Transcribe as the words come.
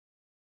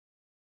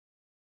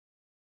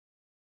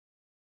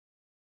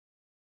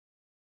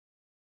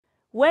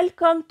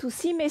Welcome to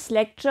CMA's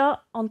lecture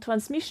on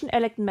transmission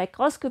electron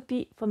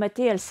microscopy for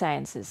material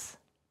sciences.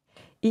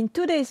 In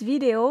today's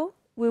video,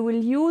 we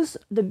will use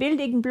the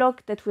building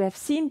block that we have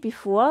seen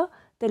before,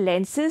 the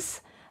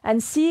lenses,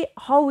 and see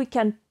how we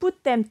can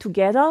put them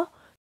together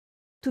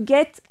to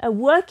get a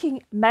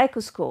working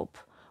microscope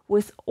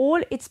with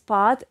all its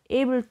parts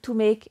able to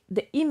make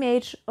the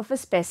image of a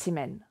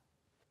specimen.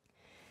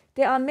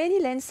 There are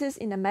many lenses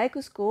in a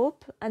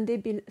microscope, and they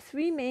build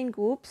three main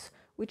groups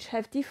which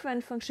have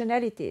different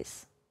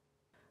functionalities.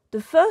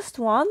 The first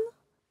one,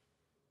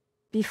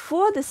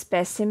 before the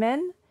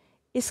specimen,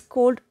 is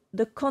called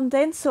the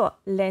condenser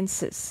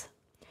lenses.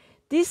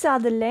 These are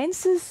the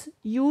lenses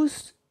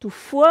used to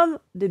form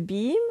the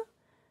beam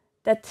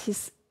that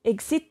is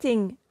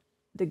exiting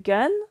the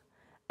gun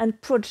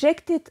and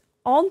projected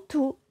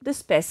onto the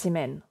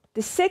specimen.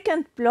 The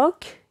second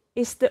block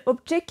is the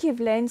objective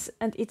lens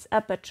and its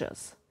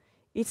apertures.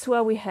 It's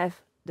where we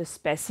have the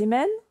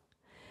specimen,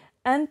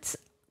 and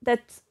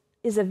that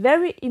is a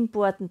very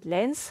important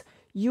lens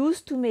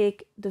used to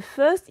make the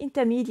first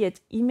intermediate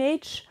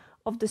image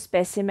of the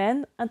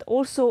specimen and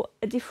also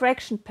a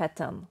diffraction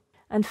pattern.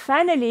 And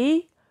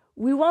finally,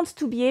 we want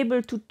to be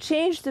able to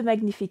change the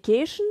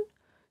magnification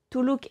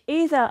to look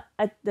either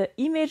at the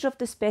image of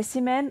the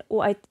specimen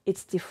or at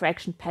its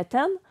diffraction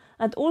pattern,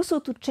 and also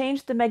to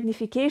change the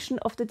magnification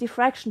of the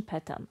diffraction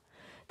pattern.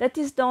 That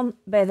is done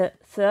by the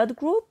third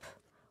group,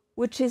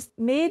 which is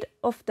made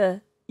of the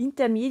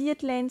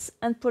intermediate lens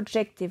and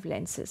projective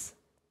lenses.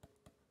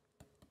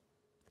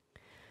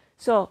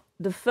 So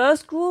the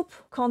first group,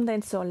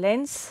 condenser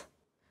lens,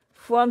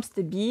 forms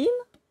the beam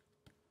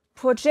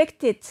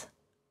projected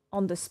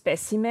on the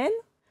specimen.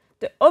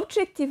 The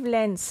objective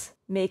lens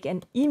make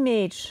an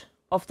image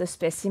of the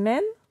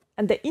specimen,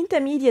 and the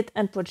intermediate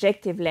and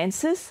projective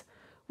lenses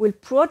will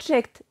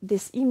project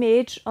this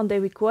image on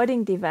the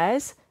recording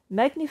device,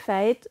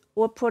 magnify it,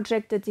 or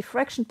project the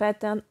diffraction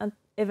pattern and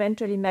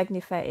eventually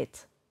magnify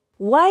it.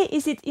 Why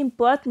is it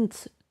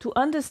important to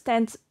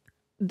understand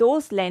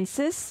those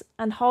lenses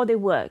and how they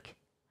work?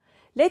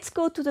 Let's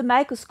go to the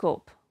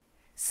microscope.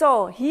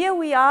 So here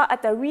we are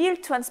at a real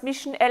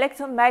transmission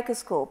electron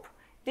microscope.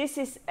 This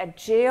is a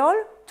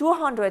geol,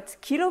 200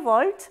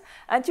 kilovolt,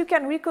 and you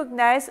can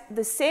recognize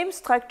the same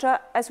structure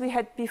as we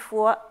had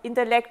before in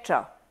the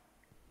lecture.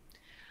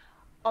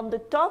 On the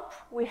top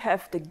we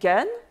have the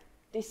gun.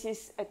 This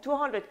is a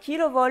 200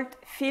 kilovolt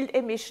field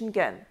emission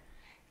gun.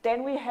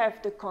 Then we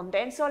have the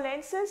condenser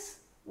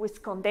lenses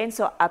with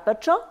condenser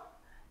aperture,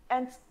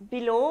 and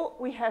below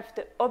we have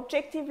the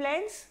objective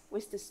lens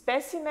with the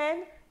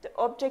specimen, the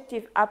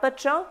objective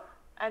aperture,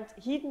 and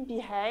hidden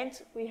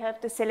behind we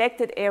have the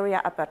selected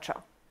area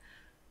aperture.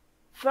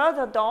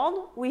 Further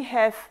down we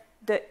have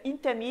the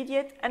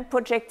intermediate and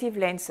projective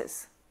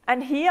lenses.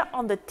 And here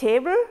on the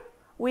table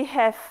we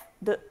have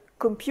the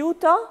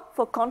computer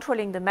for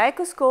controlling the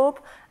microscope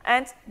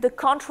and the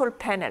control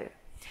panel.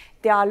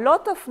 There are a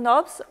lot of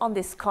knobs on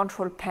this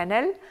control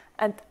panel,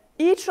 and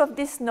each of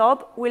these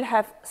knobs will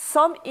have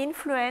some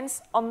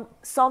influence on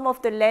some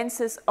of the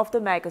lenses of the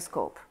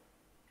microscope.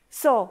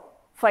 So,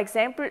 for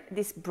example,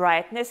 this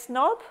brightness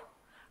knob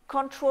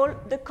controls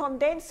the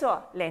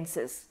condenser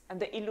lenses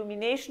and the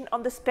illumination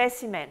on the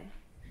specimen.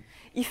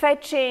 If I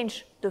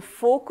change the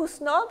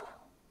focus knob,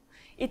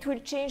 it will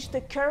change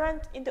the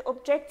current in the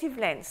objective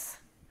lens.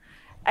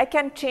 I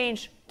can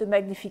change the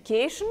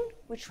magnification,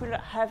 which will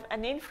have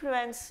an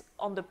influence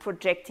on the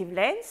projective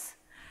lens.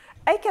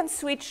 I can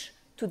switch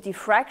to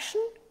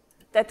diffraction,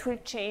 that will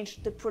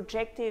change the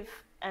projective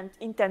and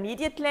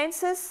intermediate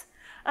lenses.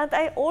 And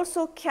I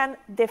also can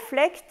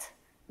deflect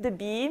the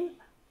beam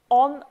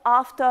on,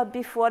 after,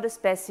 before the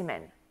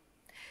specimen.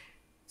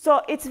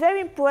 So it's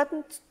very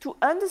important to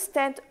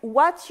understand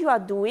what you are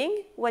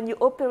doing when you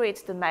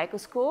operate the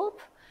microscope.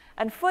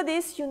 And for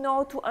this, you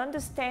know to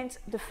understand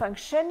the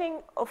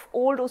functioning of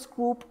all those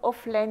groups of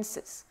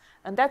lenses.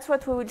 And that's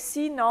what we will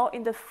see now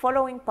in the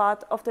following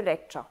part of the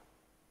lecture.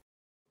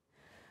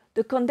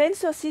 The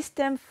condenser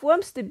system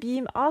forms the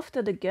beam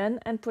after the gun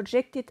and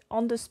projects it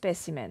on the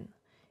specimen.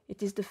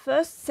 It is the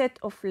first set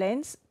of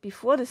lens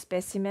before the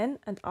specimen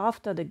and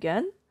after the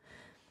gun,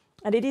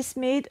 and it is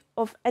made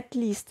of at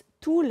least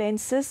 2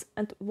 lenses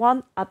and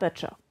 1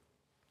 aperture.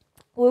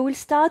 We will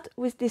start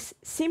with this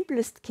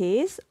simplest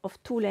case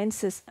of 2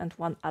 lenses and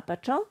 1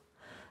 aperture.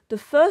 The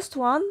first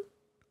one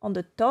on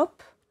the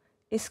top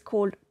is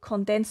called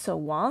condenser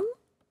 1.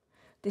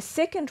 The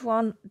second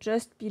one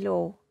just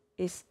below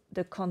is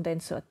the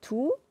condenser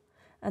 2,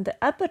 and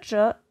the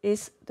aperture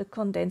is the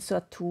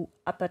condenser 2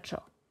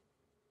 aperture.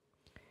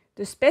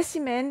 The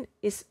specimen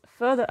is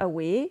further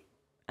away,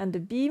 and the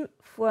beam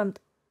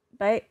formed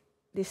by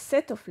this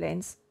set of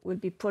lenses will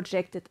be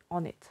projected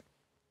on it.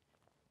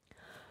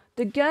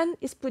 The gun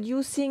is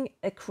producing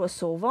a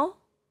crossover,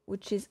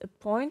 which is a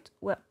point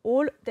where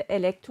all the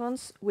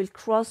electrons will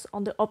cross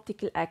on the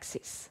optical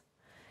axis.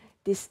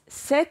 This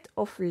set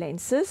of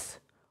lenses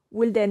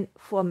will then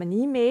form an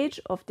image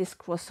of this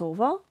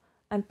crossover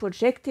and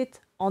project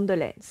it on the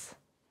lens.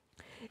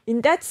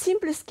 In that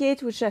simplest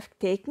case which I've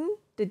taken,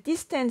 the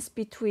distance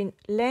between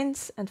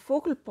lens and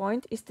focal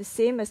point is the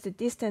same as the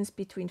distance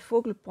between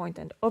focal point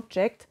and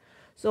object.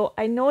 So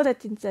I know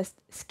that in the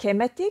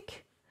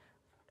schematic,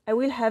 I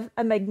will have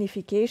a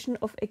magnification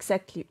of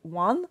exactly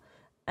 1,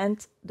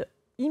 and the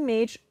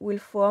image will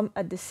form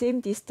at the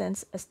same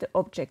distance as the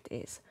object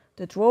is.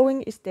 The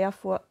drawing is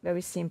therefore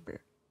very simple.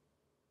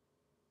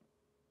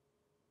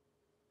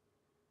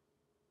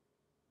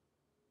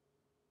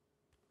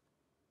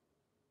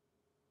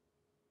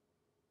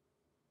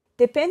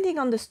 Depending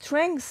on the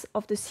strength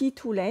of the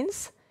C2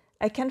 lens,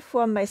 I can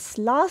form my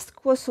last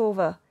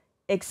crossover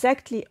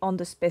exactly on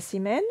the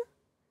specimen,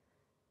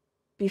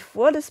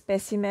 before the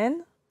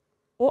specimen,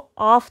 or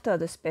after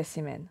the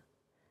specimen.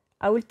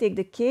 I will take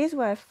the case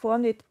where I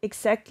formed it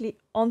exactly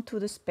onto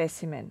the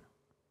specimen.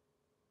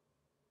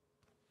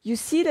 You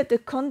see that the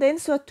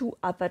condenser 2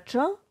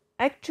 aperture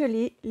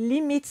actually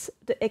limits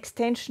the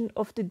extension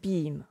of the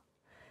beam.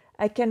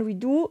 I can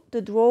redo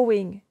the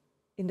drawing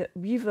in the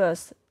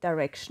reverse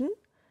direction,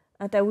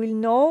 and I will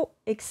know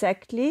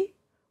exactly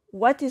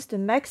what is the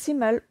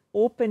maximal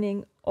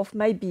opening of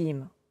my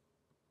beam.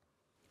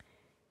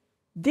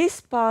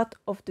 This part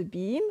of the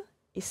beam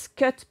is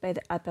cut by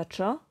the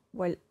aperture,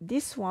 while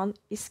this one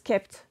is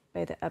kept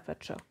by the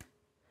aperture.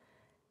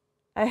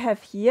 I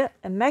have here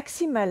a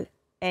maximal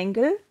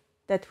angle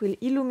that will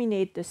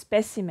illuminate the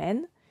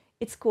specimen.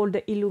 It's called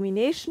the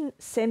illumination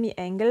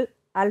semi-angle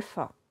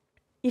alpha.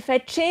 If I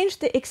change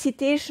the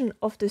excitation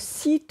of the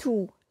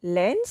C2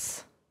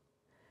 lens,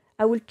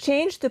 I will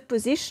change the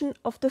position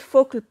of the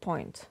focal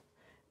point.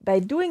 By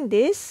doing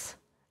this,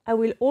 I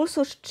will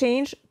also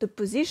change the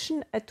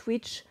position at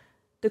which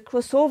the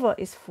crossover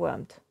is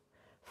formed.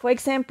 For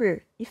example,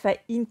 if I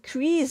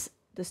increase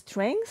the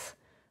strength,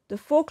 the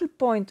focal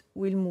point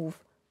will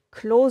move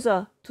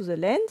closer to the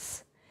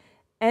lens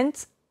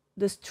and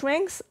the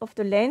strength of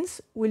the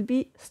lens will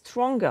be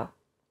stronger.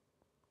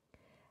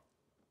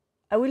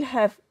 I will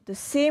have the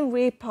same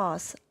ray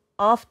path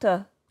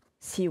after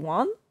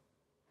C1,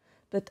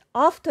 but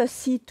after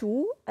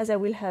C2, as I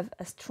will have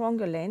a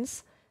stronger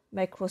lens,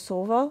 my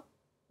crossover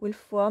will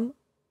form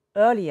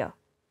earlier.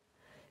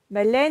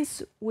 My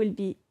lens will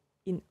be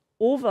in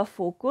over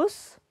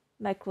focus,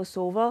 my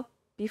crossover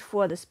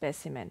before the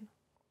specimen.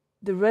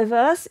 The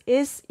reverse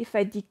is if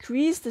I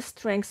decrease the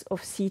strength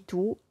of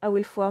C2, I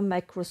will form my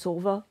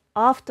crossover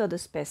after the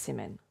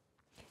specimen.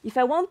 If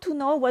I want to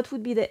know what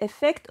would be the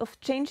effect of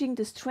changing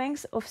the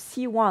strength of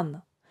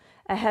C1,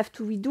 I have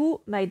to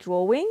redo my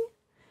drawing,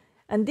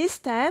 and this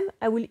time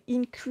I will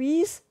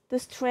increase the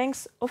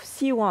strength of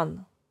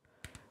C1,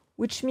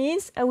 which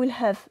means I will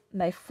have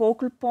my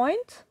focal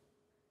point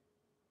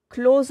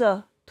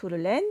closer to the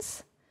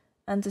lens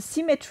and the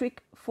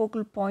symmetric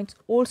focal point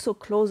also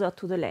closer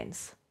to the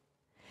lens.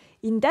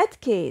 In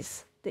that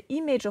case, the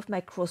image of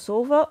my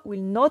crossover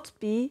will not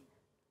be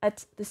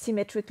at the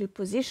symmetrical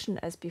position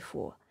as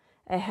before.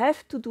 I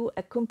have to do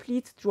a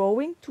complete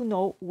drawing to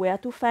know where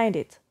to find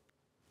it.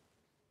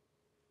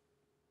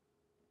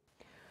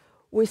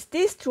 With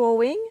this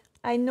drawing,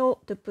 I know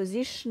the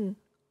position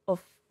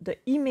of the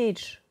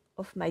image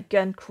of my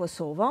gun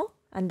crossover,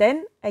 and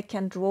then I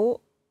can draw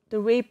the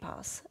ray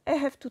path. I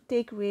have to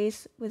take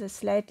rays with a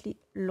slightly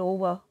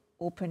lower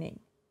opening.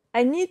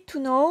 I need to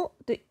know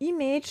the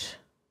image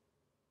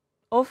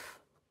of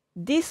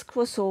this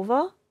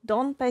crossover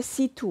done by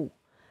C2.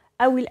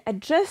 I will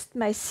adjust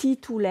my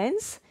C2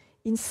 lens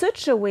in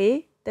such a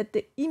way that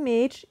the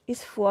image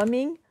is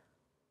forming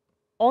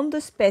on the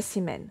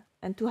specimen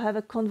and to have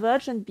a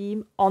convergent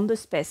beam on the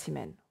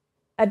specimen.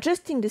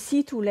 Adjusting the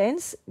C2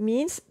 lens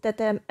means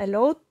that I am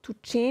allowed to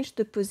change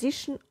the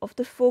position of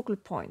the focal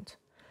point.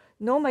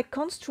 Now my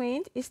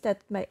constraint is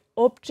that my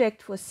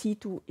object for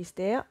C2 is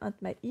there and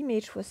my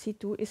image for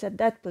C2 is at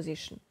that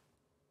position.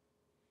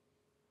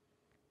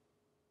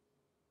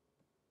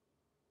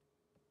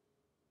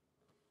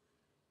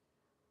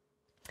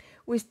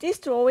 With this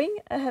drawing,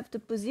 I have the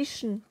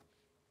position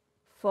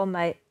for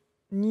my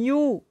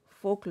new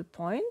focal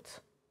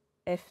point,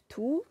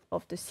 f2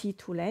 of the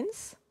C2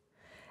 lens.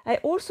 I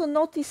also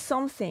notice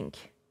something.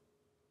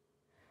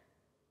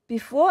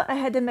 Before I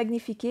had a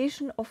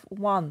magnification of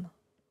 1.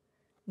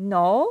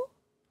 Now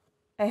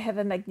I have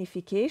a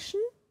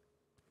magnification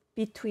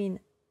between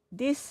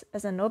this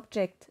as an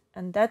object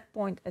and that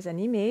point as an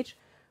image,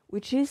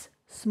 which is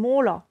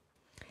smaller.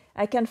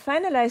 I can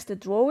finalize the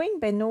drawing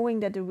by knowing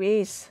that the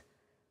rays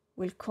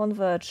will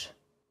converge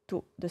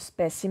to the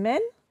specimen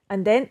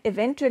and then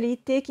eventually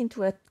take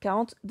into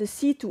account the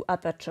C2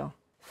 aperture.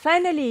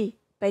 Finally,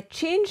 by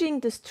changing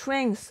the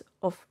strength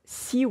of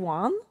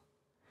C1,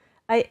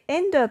 I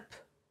end up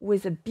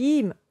with a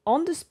beam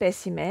on the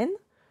specimen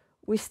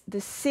with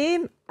the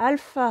same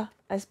alpha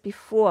as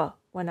before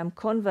when I'm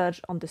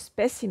converged on the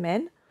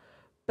specimen,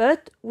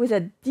 but with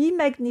a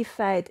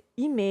demagnified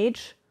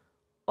image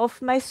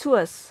of my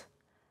source.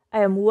 I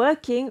am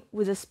working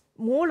with a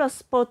smaller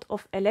spot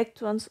of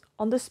electrons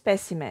on the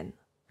specimen.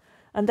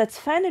 And that's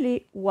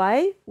finally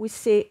why we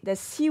say that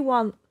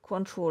C1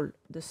 controls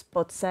the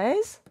spot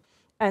size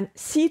and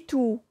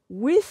C2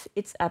 with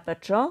its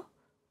aperture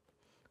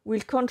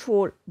will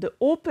control the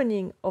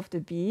opening of the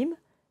beam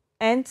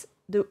and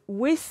the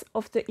width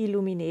of the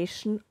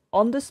illumination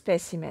on the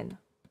specimen.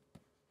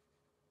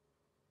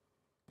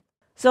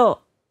 So,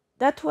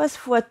 that was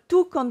for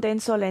 2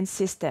 condenser lens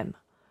system.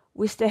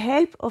 With the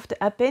help of the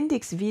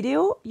appendix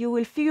video, you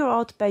will figure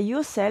out by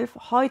yourself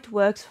how it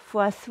works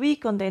for a 3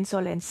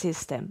 condenser lens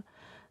system.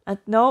 And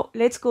now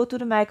let's go to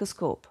the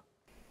microscope.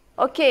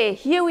 Okay,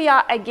 here we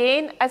are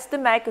again at the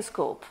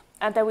microscope,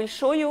 and I will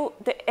show you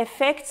the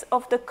effects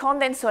of the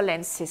condenser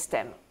lens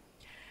system.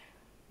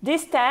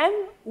 This time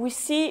we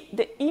see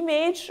the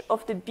image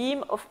of the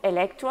beam of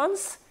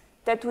electrons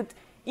that would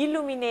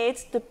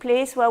illuminate the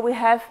place where we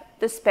have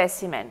the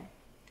specimen.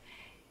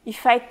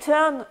 If I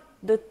turn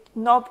the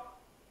knob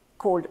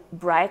called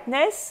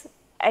brightness,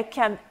 I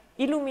can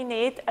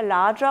illuminate a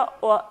larger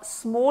or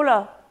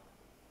smaller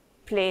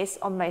place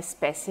on my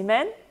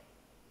specimen.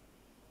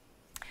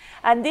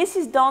 And this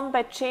is done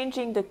by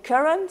changing the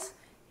current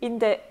in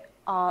the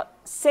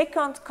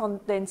second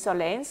condenser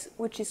lens,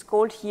 which is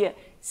called here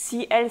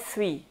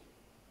CL3.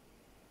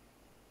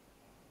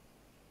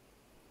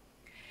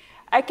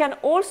 I can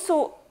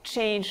also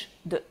change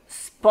the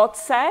spot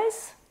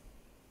size.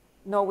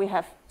 Now we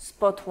have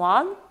spot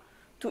 1,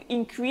 to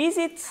increase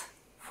it,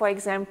 for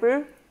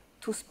example,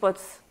 to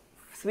spots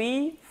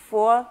 3,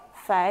 4,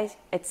 5,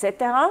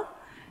 etc.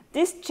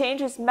 This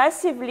changes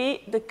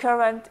massively the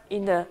current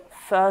in the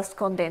first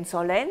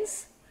condenser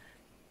lens.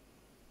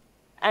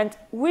 And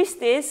with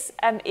this,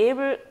 I'm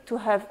able to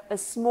have a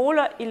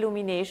smaller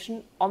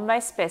illumination on my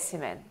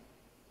specimen.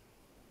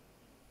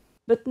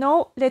 But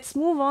now let's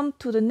move on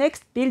to the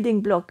next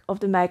building block of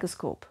the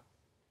microscope.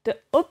 The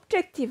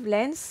objective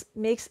lens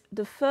makes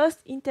the first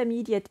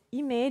intermediate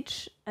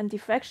image and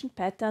diffraction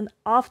pattern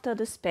after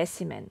the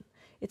specimen.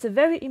 It's a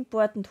very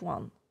important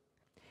one.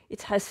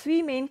 It has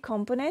 3 main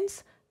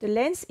components: the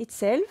lens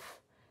itself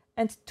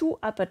and 2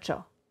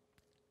 apertures.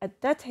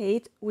 At that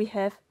height we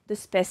have the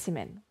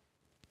specimen.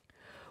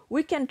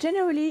 We can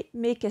generally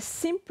make a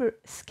simple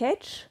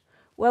sketch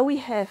where we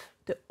have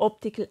the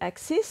optical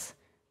axis,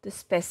 the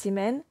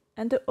specimen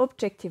and the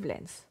objective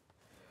lens.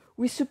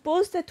 We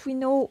suppose that we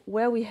know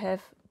where we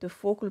have the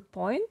focal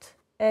point,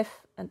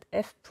 F and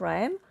F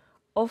prime,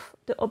 of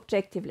the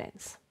objective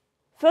lens.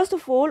 First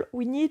of all,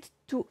 we need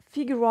to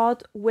figure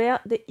out where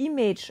the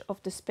image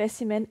of the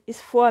specimen is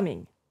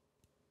forming.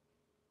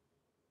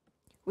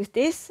 With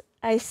this,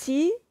 I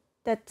see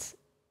that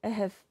I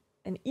have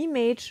an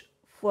image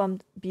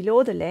formed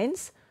below the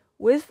lens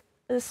with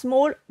a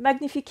small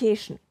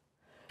magnification.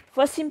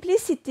 For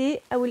simplicity,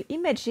 I will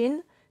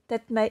imagine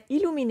that my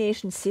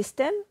illumination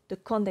system, the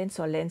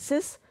condenser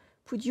lenses,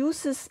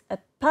 produces a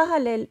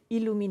parallel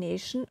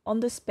illumination on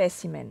the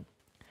specimen.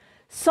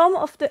 Some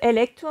of the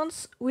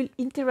electrons will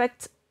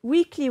interact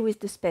weakly with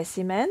the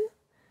specimen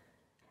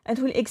and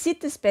will exit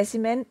the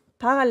specimen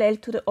parallel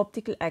to the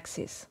optical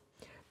axis.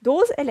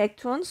 Those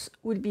electrons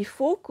will be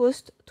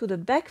focused to the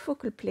back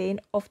focal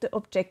plane of the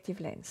objective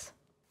lens.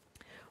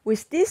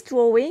 With this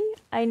drawing,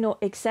 I know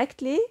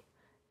exactly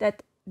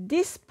that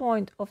this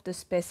point of the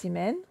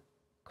specimen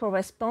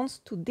corresponds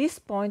to this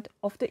point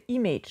of the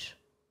image.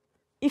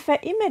 If I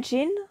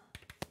imagine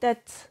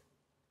that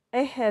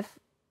I have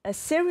a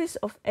series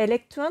of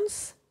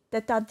electrons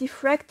that are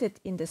diffracted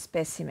in the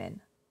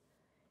specimen,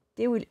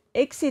 they will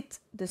exit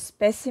the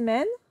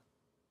specimen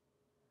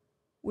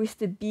with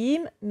the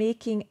beam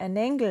making an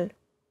angle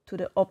to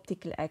the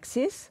optical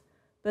axis,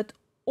 but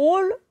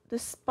all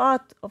the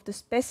part of the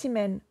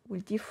specimen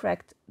will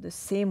diffract the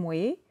same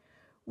way,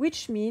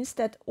 which means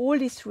that all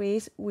these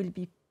rays will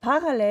be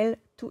parallel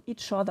to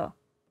each other.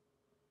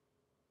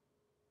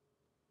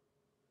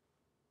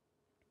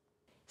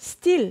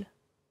 Still,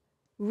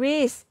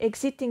 rays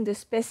exiting the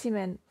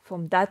specimen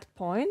from that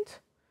point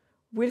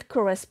will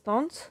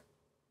correspond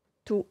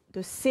to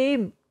the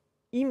same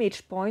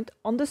image point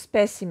on the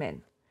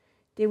specimen.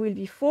 They will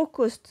be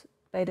focused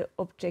by the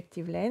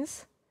objective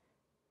lens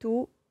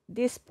to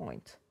this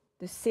point.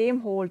 The same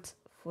holds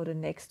for the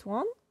next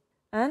one,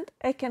 and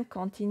I can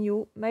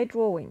continue my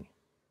drawing.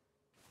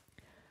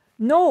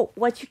 Now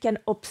what you can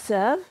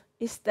observe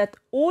is that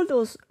all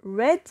those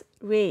red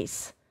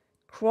rays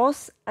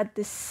cross at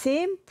the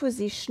same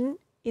position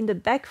in the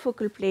back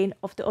focal plane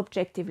of the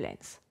objective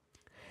lens.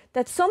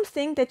 That's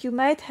something that you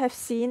might have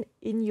seen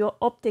in your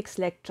optics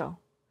lecture.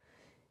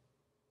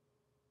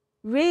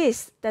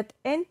 Rays that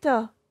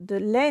enter the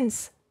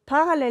lens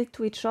parallel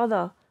to each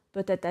other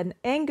but at an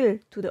angle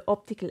to the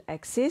optical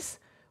axis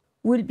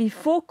will be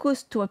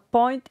focused to a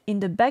point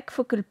in the back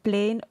focal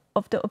plane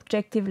of the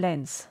objective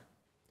lens.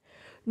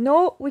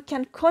 Now we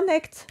can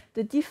connect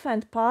the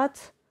different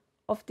parts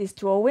of this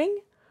drawing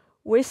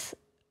with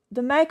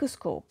the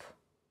microscope.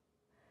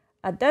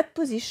 At that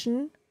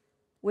position,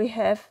 we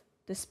have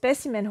the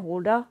specimen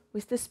holder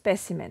with the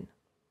specimen.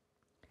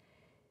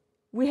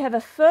 We have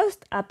a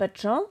first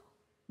aperture.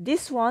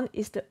 This one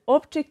is the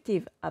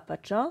objective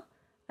aperture,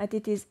 and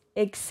it is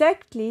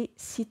exactly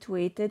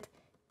situated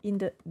in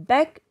the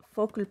back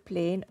focal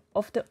plane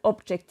of the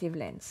objective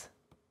lens.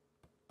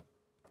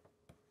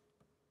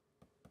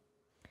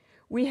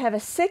 We have a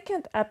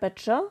second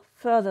aperture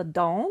further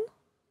down.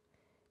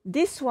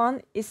 This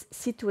one is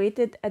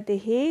situated at the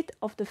head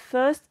of the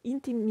first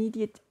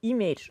intermediate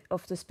image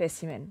of the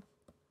specimen.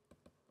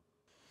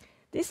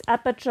 This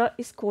aperture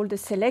is called the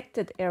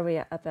selected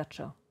area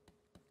aperture.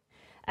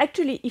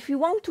 Actually, if you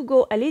want to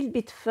go a little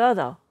bit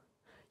further,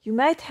 you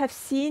might have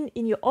seen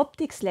in your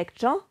optics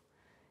lecture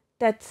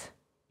that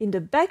in the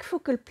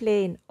backfocal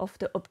plane of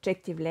the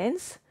objective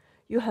lens,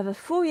 you have a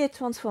Fourier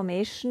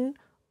transformation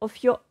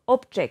of your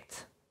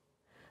object.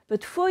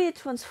 But Fourier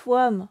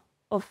transform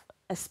of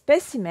a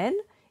specimen,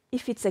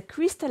 if it's a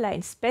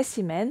crystalline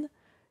specimen,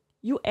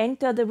 you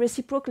enter the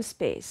reciprocal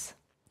space,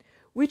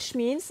 which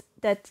means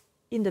that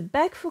in the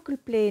backfocal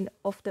plane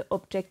of the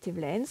objective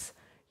lens,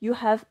 you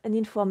have an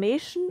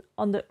information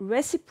on the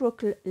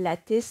reciprocal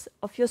lattice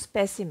of your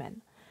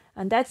specimen.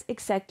 And that's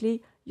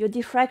exactly your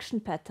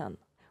diffraction pattern.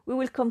 We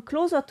will come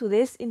closer to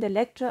this in the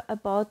lecture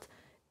about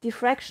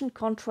diffraction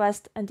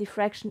contrast and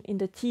diffraction in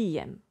the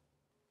TEM.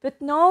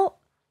 But now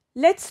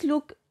let's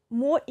look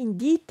more in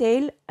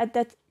detail at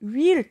that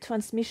real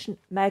transmission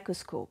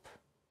microscope.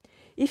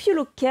 If you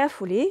look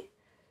carefully,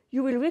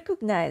 you will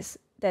recognize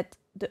that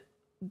the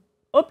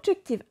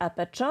objective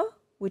aperture,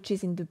 which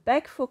is in the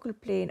backfocal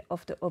plane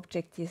of the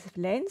objective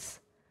lens,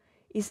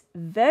 is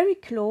very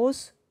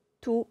close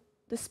to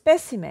the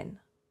specimen,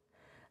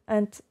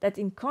 and that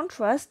in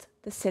contrast,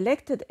 the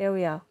selected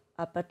area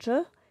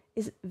aperture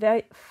is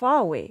very far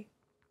away.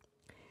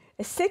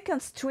 A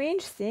second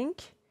strange thing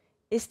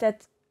is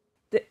that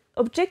the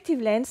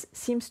objective lens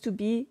seems to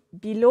be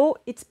below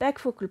its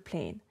backfocal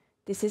plane.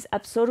 This is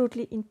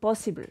absolutely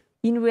impossible.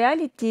 In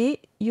reality,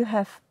 you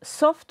have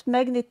soft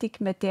magnetic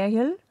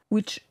material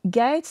which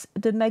guides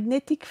the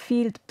magnetic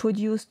field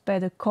produced by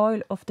the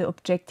coil of the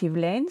objective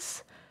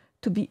lens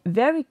to be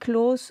very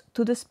close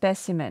to the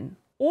specimen.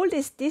 All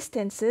these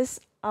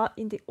distances are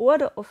in the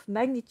order of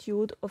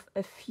magnitude of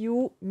a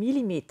few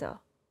millimeters.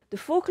 The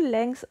focal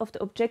length of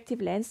the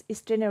objective lens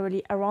is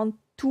generally around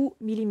 2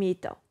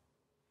 millimeters.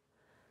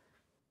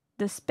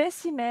 The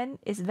specimen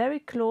is very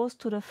close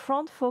to the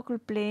front focal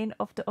plane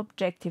of the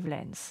objective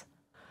lens.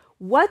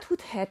 What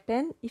would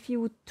happen if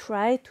you would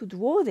try to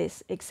draw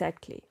this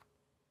exactly?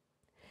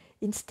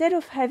 Instead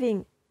of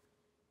having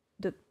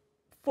the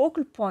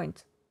focal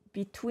point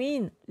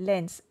between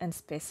lens and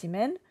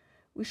specimen,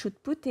 we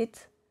should put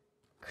it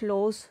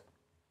close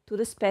to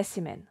the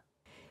specimen.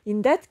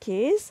 In that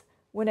case,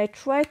 when I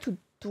try to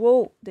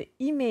draw the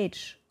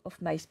image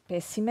of my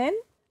specimen,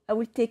 I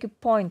will take a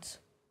point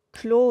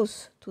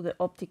close to the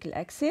optical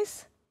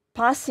axis,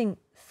 passing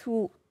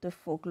through the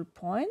focal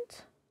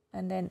point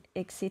and then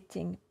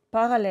exiting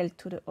parallel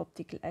to the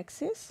optical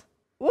axis.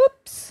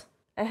 Oops!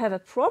 I have a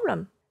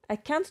problem. I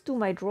can't do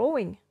my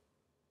drawing.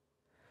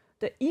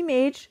 The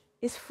image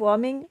is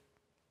forming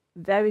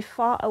very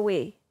far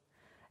away.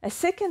 A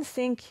second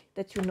thing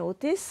that you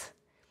notice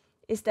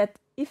is that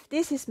if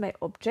this is my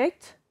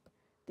object,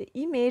 the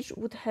image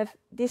would have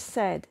this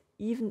side,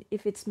 even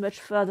if it's much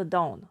further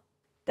down.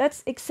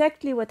 That's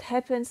exactly what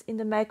happens in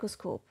the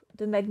microscope.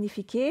 The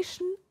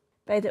magnification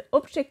by the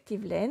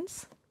objective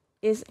lens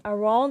is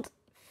around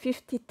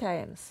 50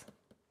 times.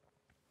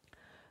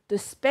 The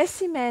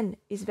specimen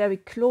is very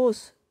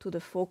close to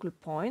the focal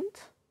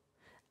point,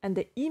 and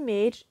the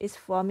image is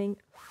forming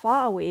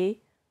far away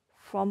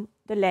from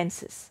the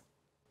lenses.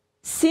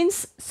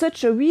 Since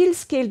such a real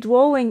scale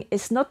drawing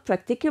is not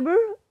practicable,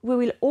 we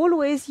will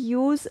always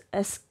use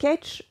a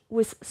sketch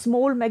with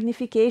small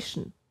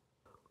magnification.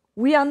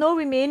 We are now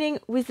remaining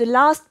with the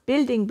last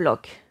building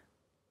block.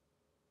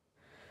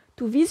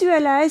 To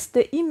visualize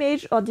the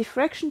image or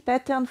diffraction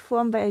pattern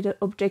formed by the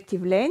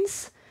objective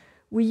lens,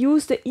 we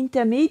use the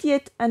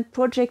intermediate and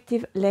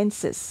projective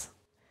lenses.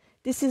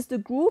 This is the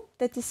group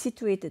that is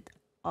situated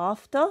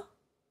after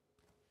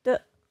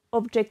the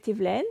objective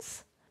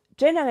lens.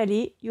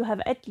 Generally, you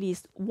have at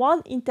least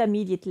one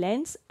intermediate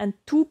lens and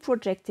two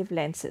projective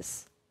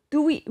lenses.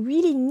 Do we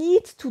really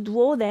need to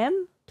draw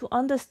them to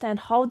understand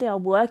how they are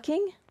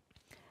working?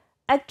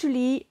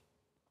 Actually,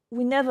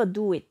 we never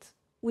do it.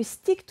 We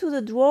stick to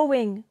the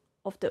drawing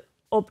of the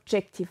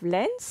objective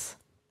lens,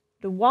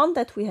 the one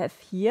that we have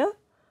here,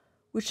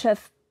 which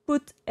have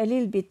put a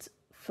little bit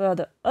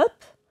further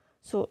up.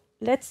 So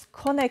let's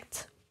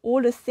connect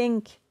all the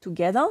things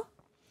together.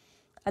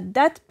 At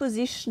that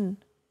position,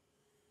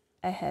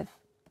 I have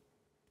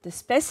the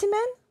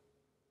specimen.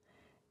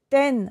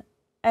 Then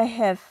I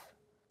have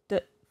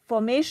the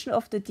formation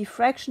of the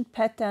diffraction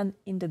pattern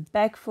in the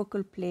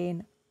backfocal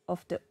plane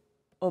of the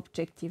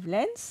objective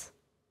lens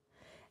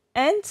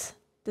and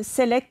the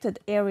selected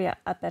area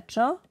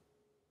aperture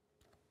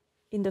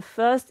in the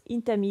first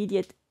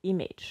intermediate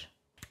image.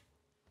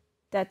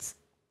 That's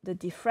the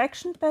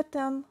diffraction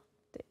pattern,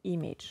 the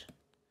image,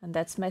 and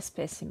that's my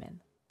specimen.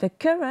 The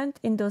current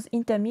in those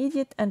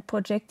intermediate and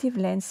projective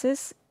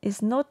lenses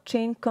is not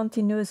changed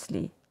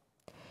continuously.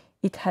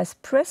 It has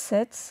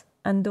presets,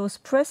 and those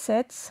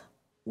presets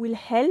will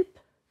help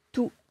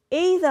to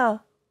either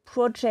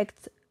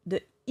project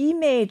the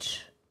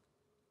image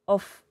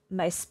of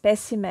my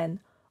specimen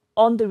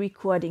on the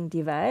recording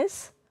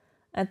device,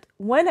 And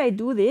when I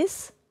do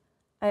this,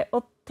 I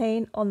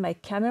obtain on my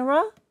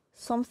camera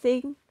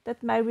something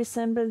that might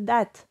resemble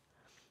that.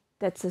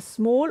 That's a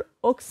small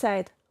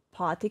oxide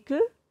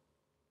particle,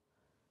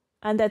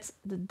 and that's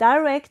the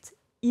direct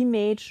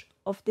image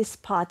of this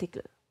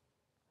particle.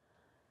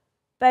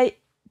 By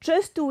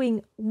just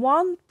doing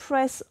one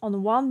press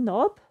on one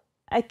knob,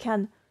 I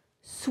can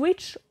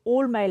switch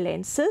all my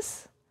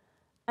lenses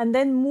and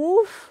then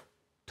move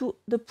to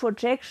the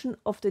projection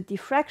of the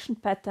diffraction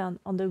pattern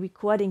on the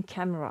recording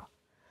camera.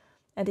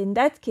 And in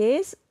that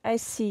case, I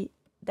see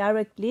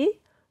directly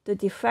the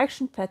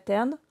diffraction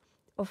pattern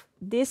of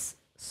this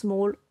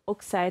small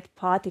oxide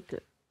particle.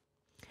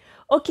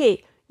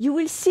 Okay, you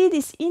will see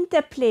this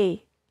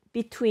interplay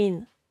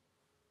between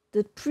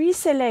the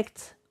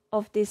pre-select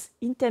of this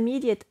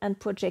intermediate and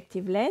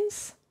projective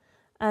lens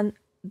and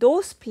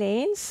those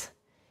planes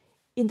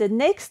in the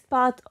next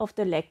part of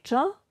the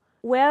lecture,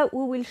 where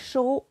we will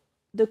show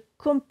the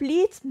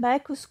complete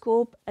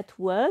microscope at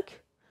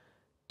work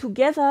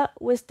together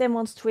with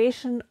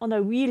demonstration on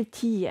a real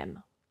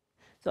TEM.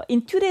 So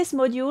in today's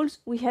modules,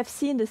 we have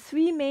seen the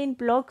three main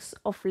blocks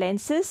of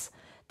lenses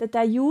that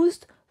are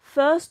used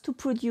first to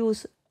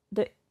produce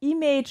the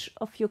image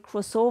of your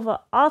crossover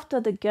after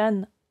the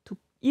gun to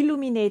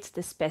illuminate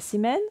the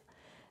specimen,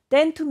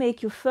 then to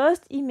make your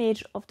first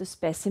image of the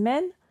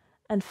specimen,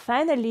 and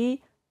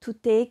finally to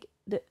take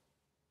the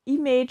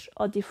image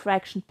or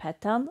diffraction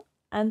pattern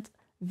and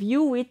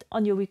view it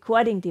on your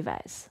recording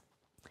device.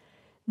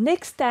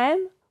 Next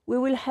time, we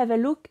will have a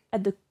look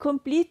at the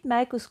complete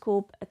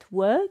microscope at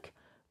work,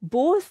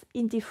 both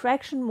in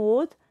diffraction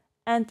mode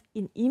and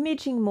in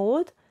imaging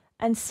mode,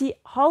 and see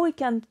how we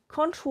can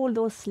control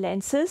those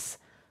lenses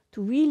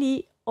to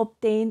really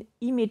obtain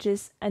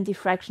images and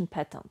diffraction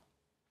patterns.